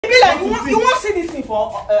you want see this thing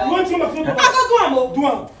for? You want to show my clothes? I go do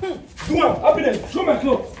am. Do am. Happiness. Show my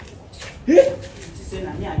clothes. Eh? Say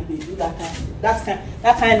na me and you dey do that kind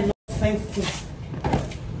nonsense thing.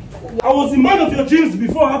 I was the man of your dreams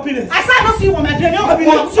before, Happiness. I said I don't see you on my dream. I've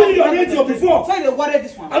been seeing your radio before. So you worry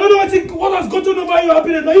this one. I don't know what has gotten over your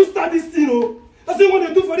Happiness. Now you start this thing, oh. That's what you want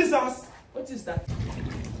to do for this house. What is that?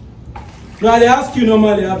 Now they ask you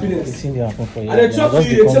normally, Happiness. It's in there for you. And they talk to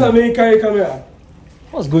you, they tell them you carry camera.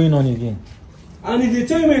 What's going on again? And if they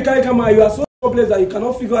tell you you carry camera, you are so hopeless that you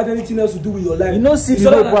cannot figure out anything else to do with your life. You know, see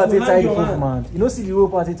the rope at the man. You know, see the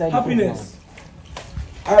rope at the Happiness.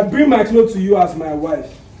 I bring my clothes to you as my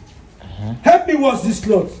wife. Help me wash this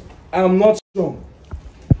clothes. I am not strong.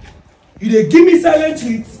 You dey give me silent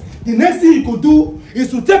treats. The next thing you could do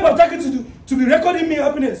is to take my target to be recording me,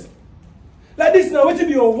 Happiness. Like this now, waiting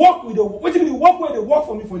be your work with waiting be the work where they work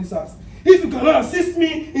for me for this house. If you cannot assist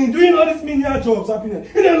me in doing all these menial jobs,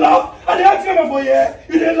 Happiness, you dey laugh. And they ask you for here,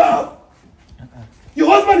 you dey laugh.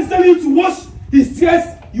 Your husband is telling you to wash his tears.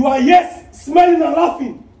 You are yes, smiling and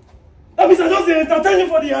laughing. That means I just entertain you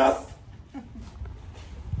for the house.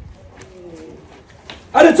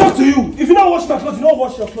 I dey talk to you. If you don't wash my clothes, you don't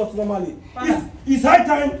wash your clothes normally. It's high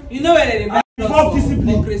time. You know where they I involve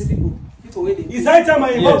discipline. It's high time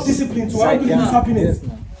I involve discipline to handle this Happiness.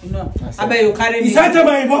 You know, I bet you carry me. It's high time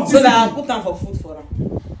I involve discipline. So that I put them for food for them.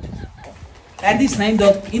 Like this, na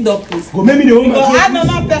indoor place. Go make me the home. Because I'm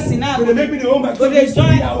not person now. Go make me the home. Go they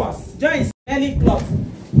join smelly cloth.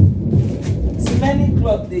 Smelly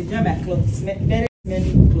cloth. They join my cloth. Very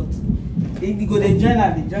smelly cloth. They go they join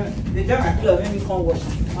my cloth. Let me come wash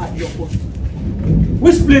your clothes.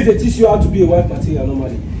 Which place they teach you how to be a wife material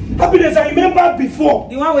normally? Happiness, I remember before.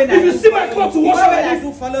 The one when if you see my clothes to wash, I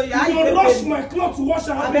do follow you. You rush my clothes to wash.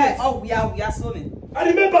 Happiness. Oh, we are sewing. I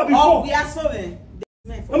remember before. Oh, we are sewing.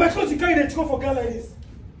 And my clothes you carry the throw for girl like this.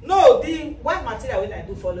 No, the white material when I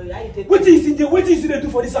do follow you. How you take? What is it? What is it they do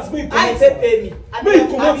for this house? How you take pay me? May you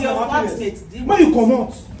come out, Happiness. May you come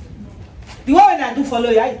out. The one when I do follow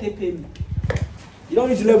you, how you take pay me? You don't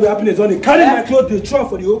need to live with Happiness on it. Carry my clothes, they throw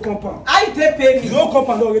for the whole compound. How you take pay me? The whole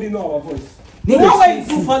compound already know our voice. The one where you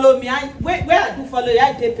do follow me, where I do follow you,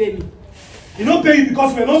 how you take pay me? You don't pay you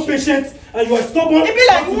because we're not patient and you are stubborn. It be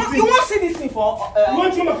like you want see this thing for. You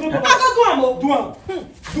want to show my clothes? I go do am.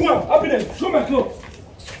 Do am. Happiness. Show my clothes.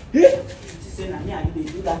 Eh? Say na me and you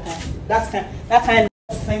dey do that kind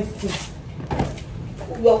nonsense thing.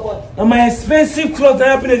 And my expensive clothes that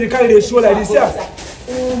Happiness they carry the show like this. Yeah.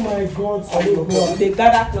 Oh my God! They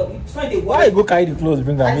gather clothes. So they why you go carry the clothes?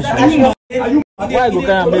 Bring them. Are you? Why you go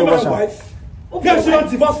carry them? Wash them. Girl, she don't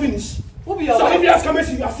divorce finish. So if you ask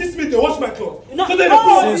me, you assist me to wash my clothes. No, so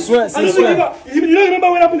you don't remember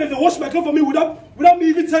what happened? They wash my clothes for me without me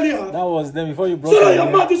even telling her. That was them before you brought. So your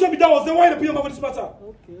mouth is up. That was the why you put your mouth for this matter.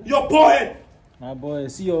 Okay. Your poor head. My boy,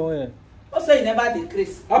 see your head. Also, you never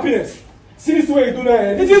decrease. Happiness. See this way you do now.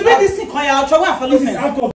 If you make this thing, I'll try and follow. This is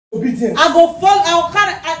act of obedience. I go fall. I'll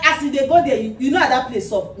carry as they go there. You know that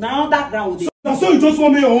place up. Now that ground. So you just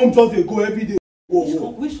want me your home just they go every day.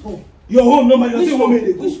 Which home? Your home normally. You say home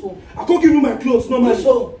they go. Which home? I can't give you my clothes normally. Which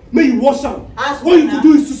home? May you wash them. What you could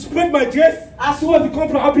do is to spread my dress. Towards the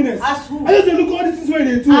comfort of Happiness. As who? I just look all these things where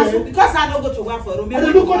they do. Because I don't go to work for room. I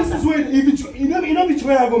look all these things where you know which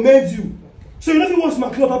way I go made you. So you know if you wash my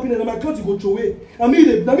clothes Happiness and my clothes you go throw away. I mean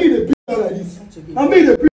they bring like this. I mean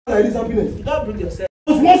they bring like this Happiness. You don't bring yourself.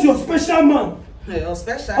 I was once your special man. You're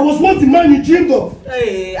special. I was once the man you dreamed of.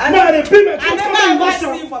 Hey, I never ever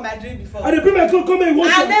seen you for my dream before. I bring my clothes come and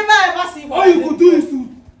wash. I never ever seen you for all you could do is to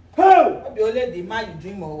help. Be only the man you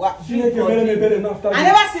dream of. What? I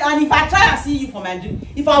never see, and if I try and see you for my dream,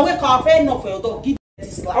 if I wake up, I'll fair enough for your dog. Give me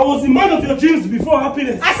this slap. I was the man of your dreams before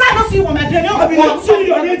Happiness. I said I don't see you for my dream. I've been seeing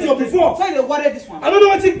your radio before. So you worry this one. I don't know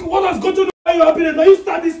what has got to do with your Happiness. Now you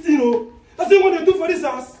start this thing, oh. That's what you want to do for this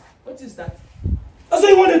house. What is that? That's what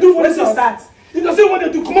you want to do for this house. That? If that's what you want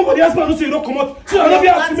to do, come up for the husband, don't say you don't come out. So I never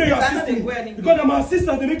ask me your assistant. Because I'm an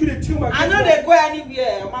assistant, they make you the chill my I know they go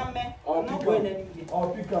anywhere, man. I'm not going anywhere. Oh,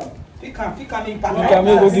 pick up. Pick up in Pick up,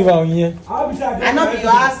 go give her here. I know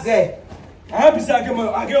your ass girl. I have to say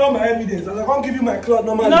I get all my evidence. I can't give you my cloth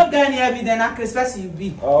normally. You not get any evidence, that crazy person you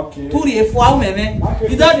be. Okay. You don't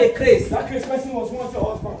the crazy. That crazy person was once your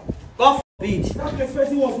husband. God forbid. That crazy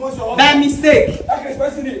person was once your husband. By mistake. That crazy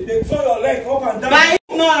person they turn your leg up and down. By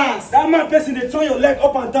ignorance. That man person they turn your leg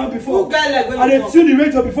up and down before. Who get leg when and they tune the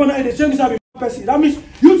radio before now they change this to be person. That means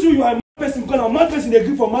you two you are a mad person because a mad person they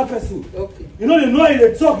give for mad person. Okay. You know they know how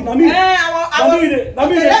they talk. I mean. I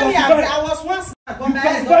was once.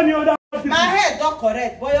 My head don't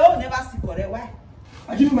correct, but you never see correct. Why?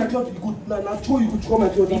 I give you my cloth, you could now show you could show my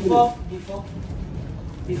cloth. Before.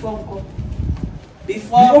 Before uncle. The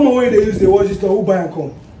Omo wey they use the wash this cloth, who buy and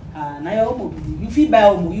come? Now your Omo. You fit buy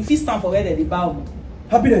Omo. You fit stand for where they buy Omo.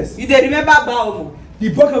 Happiness. You dey remember buy Omo. The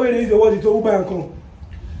bucket wey they use the wash this cloth, who buy and come?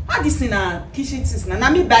 How this thing na kitchen things na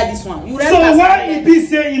me buy this one. You so why e be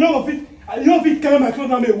say you no fit carry my clothes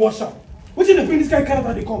now make wash am? Wetin dey bring this kind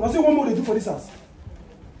character dey come? I say one more they do for this house.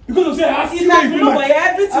 Because of say I ask you where you bring my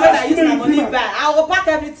everything when I use my money buy, I will pack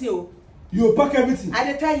everything. Oh. You will pack everything. I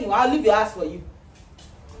dey tell you, I'll leave your house for you.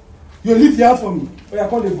 You leave the house for me. Oh yeah,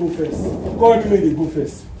 call they go first. Call me make they go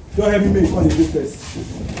first. Don't help me make call they go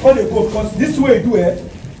first. Call they go because this way you do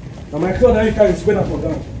now my clothes now you carry spend up for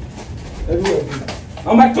down. Everywhere.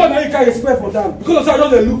 And my clothes now you carry spend for down. Because I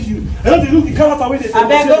don't look you. I don't look the character way they I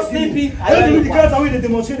beg go sleepy. I don't look the character way they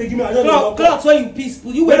demonstrate they give me. I don't know. Clothes when you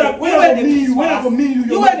peaceful. You wear the peaceful.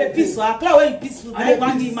 You wear the peaceful. Clothes when you peaceful.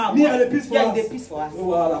 Me and the peaceful. Yeah, the peaceful.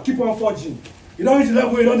 Oh, keep on forging. You don't reach the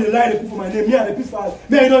level where you don't lie, they put for my name. Me and the peace for us.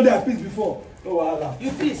 Me and you don't have peace before. No, Allah.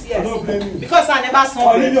 You peace, yes. I don't blame you. Because I never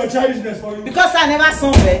saw I'll leave your childishness for you. Because I never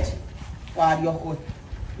saw bed. Wow, your God.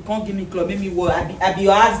 You can't give me clothes, make me work. I be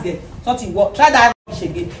your ass girl. Something work. Try that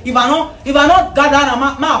again. If I not gather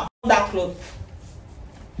and I that clothes.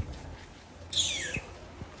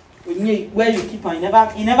 Where you keep on, you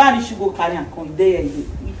never reach to go carry and come there.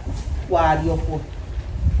 Wow, your God.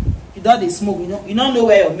 You don't they smoke, you don't know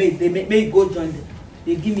where your mate, they make go join them.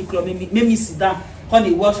 They give me clothes, make me sit down, come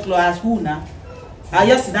they wash clothes as who now? I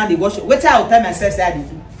just sit down, they wash it. Wait till I will tell myself say I did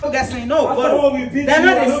do. No guys say no, God. They're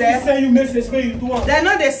not they say. Send you message where you do one. They're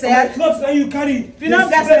not they say. My clothes that you carry. If you don't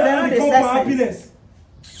guys say they're not they say. Happiness.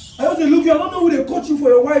 I also look you, I don't know who they coach you for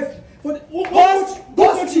your wife. But who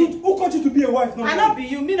coach you to be a wife? I not be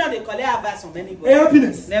you, me not they collect advice from anybody. Hey,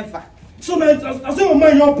 Happiness. Never. So man, I say your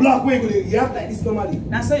mind you're black where you act like this normally.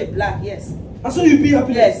 That's why you black, yes. That's why you be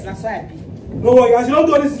Happiness. Yes, that's why I be. No worry, as you don't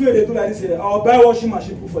do this way they do like this here. I'll buy washing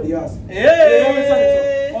machine put for the house.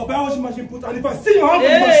 Hey. I'll buy washing machine put, and if I see your hand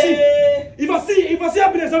on the machine, if I see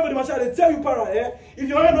Happiness over the machine, I tell you para if you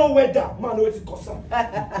don't know where that man know it's concern.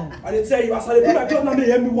 And they tell you as I put my clothes now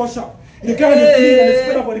they help me wash up. They carry the clean and they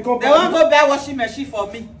spend up for the company. They won't go buy washing machine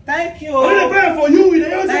for me. Thank you. I didn't buy for you with the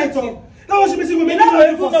Thank you. That washing machine will make me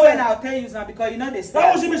land you for sale. I'll tell you now because you know they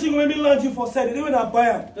that washing machine will make me land you for sale. They don't even buy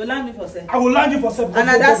them. You land me for sale. I will land you for sale. And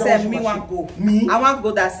that sale, me want go. Me? I want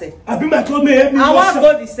go that sale. I bring my clothes, may help me I wash want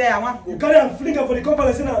go the sale. I want go. You carry and fling for the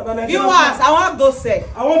company. Viewers, I want go sale.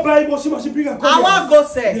 I want buy washing machine, bring and come. I want go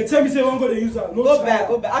sale. They tell me say I want go the user. No go back,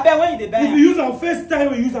 go back. I bet when you dey buy. If you use am first time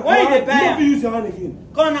when you use am, when you dey buy, you don't use your hand again.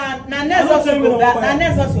 Come na next us you go buy. Na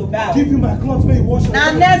next us you buy. Give you my clothes, may you wash it.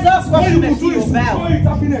 Na next us washing machine you buy. Why you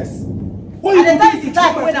Happiness? And the time is the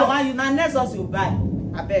type when I want you, now Nexus you buy.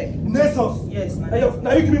 I beg. Nexus? Yes.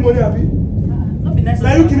 Now you give me money, Abby. Not be Nexus.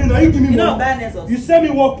 Now you give me money. You know buy Nexus. You send me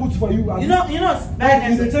work put for you. You know buy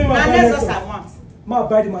Nexus. Now Nexus I want. Ma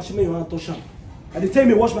buy the machine you want to touch am. And they tell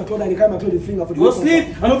me wash my clothes and they carry my clothes, they fling for the go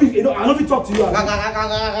sleep. I don't fit talk to you.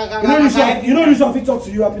 You know you fit talk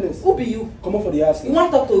to you, Happiness. Who be you? Come on for the house. You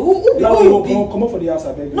want talk to who you be? Come on for the house,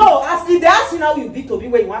 I beg you. No, as if they ask you now you be to be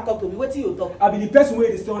where you want talk to me, what you talk? I be the person where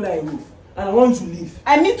they stay under a roof. And I want you to leave.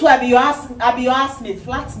 I mean to I be your housemate,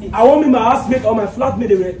 flatmate. I want me my housemate or my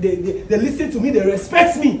flatmate, they listen to me, they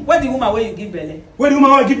respect me. Where the woman where you give belly? Where the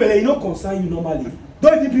woman where you give belly, you don't concern you normally.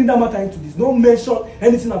 Don't even bring that matter into this. Don't mention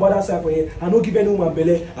anything about that side for you. I don't give any woman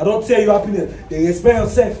belly. I don't tell you Happiness. They respect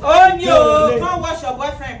yourself. Oh no! Come wash your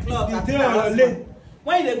boyfriend clothes.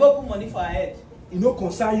 When you go put money for her head. It don't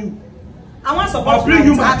concern you. I want support. I bring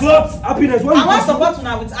you my clothes, Happiness. I want support to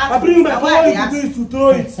now with I bring you my clothes. All you do is to throw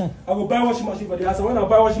it. I will buy washing machine for the house. And when I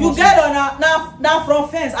buy washing machine, you get on now from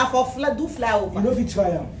fence. I for do fly over. You know if you try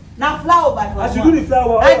them. Now fly over. As you do the fly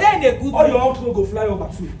over, I dey in a good mood. All your house go fly over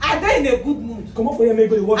too. I dey in a good mood. Come on for here, may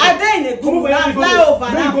go to wash. I dey in a good mood. Now fly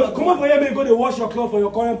over now. Come on for here, may go to wash your clothes for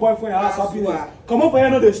your current boyfriend. House Happiness. Come on for here,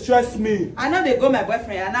 no they stress me. I know they go my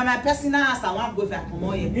boyfriend. And now my personal house I want go if I come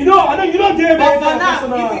on here. You know, I know you don't dare. But for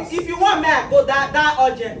now, if you want me, I go that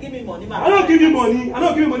urgent. Give me money, man. I don't give you money. I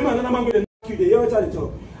don't give you money, man. Another man go to knock you. They hear what I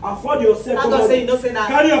talk. Afford yourself. I don't say you don't say that.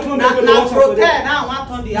 Carry your clothes. Now protect. Now I want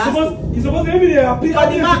on the house. He's supposed to every day happy. Because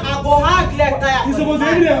the man I go hang leg tire. He's supposed to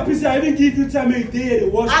every day happy. I even give you time make day they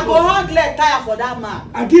wash. I go hang leg tire for that man.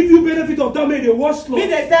 I give you benefit of time make they wash clothes. Me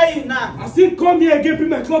they tell you now. I still come here again bring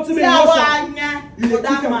my clothes to me wash. You for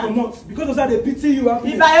that man. Because of that they pity you.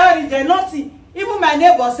 Happiness. If I heard it, nothing. Even my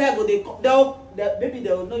neighbor said maybe they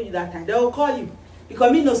will know you that time. They will call you.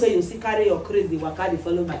 Because me no say you see carry your crazy waka dey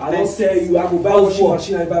follow my. I don't tell you I go buy washing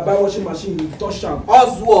machine. If I buy washing machine, you touch am.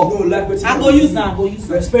 Oswald. No like wetin. I go use am.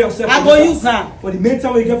 Respect yourself. I go use am. For the main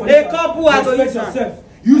time you get for a couple I go use yourself.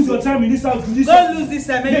 Use your time in this house. Go lose this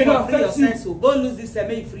make you free your sense. Go lose this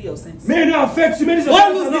make you free your sense. May it not affect you. Go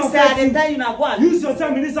lose this I tell you now. Go and use your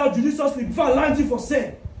time in this house judiciously before I land you for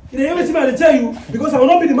sale. You know everything I tell you because I will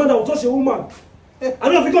not be the man that will touch a woman. I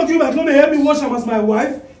don't know if you can give my clothes, help me wash them as my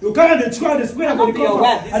wife. You carry the child, the spray, and the compound,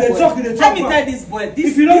 and they talk in the talk. Let me tell this boy.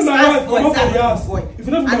 If you don't my wife, come out for the house. If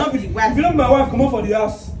you don't my wife, come out for the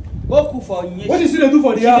house. Go cook for Onyinye. What is it they do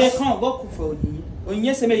for the house? Come, go cook for Onyinye.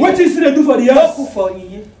 Onyinye say me. What is it they do for the house? Go cook for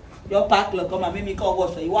Onyinye. Your pack look come and make me come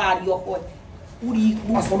wash for you. Why are you boy?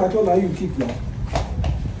 As for my clothes, now you keep now.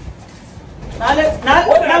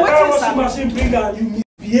 Now washing machine bring down, you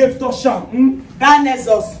behave touch am. Ban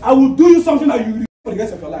us. I will do you something that you regret for the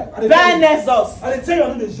rest of your life. Ban us. I tell you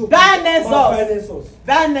I'm not a joke. Ban us.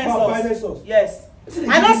 Ban us. Yes.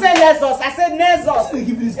 I don't say Lexus. I say Nexus. They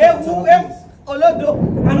give you this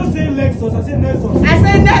Olodo. I don't say Lexus. I say Nexus. I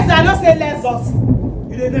say Nexus. I don't say Lexus.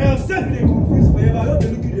 You dey yourself dey confuse forever. I don't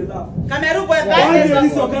look you dey laugh. Cameroon boy, buy Nexus. When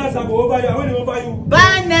Nexus. your cars go over you, when they over you.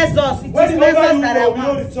 Buy Nexus. It is Nexus that I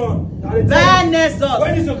want. Buy Nexus.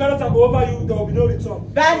 When this your character go over you, there will be no return.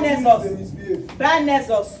 Buy Nexus. Buy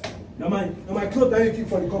Nexus. Now my clothes that you keep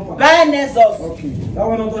for the compound. Buy Nexus. Okay. That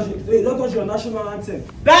one don't touch it. Hey, don't touch your national anthem.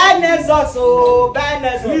 Buy Nexus. Oh, buy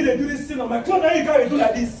Nexus. Me they do this thing on my clothes that you carry do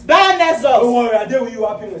like this. Buy Nexus. Don't worry, I deal with you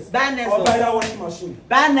happiness. Buy Nexus. Or buy that washing machine.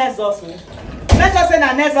 Buy Nexus. Make sure say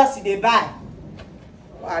na Nexus you dey buy.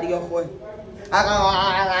 What are you boy?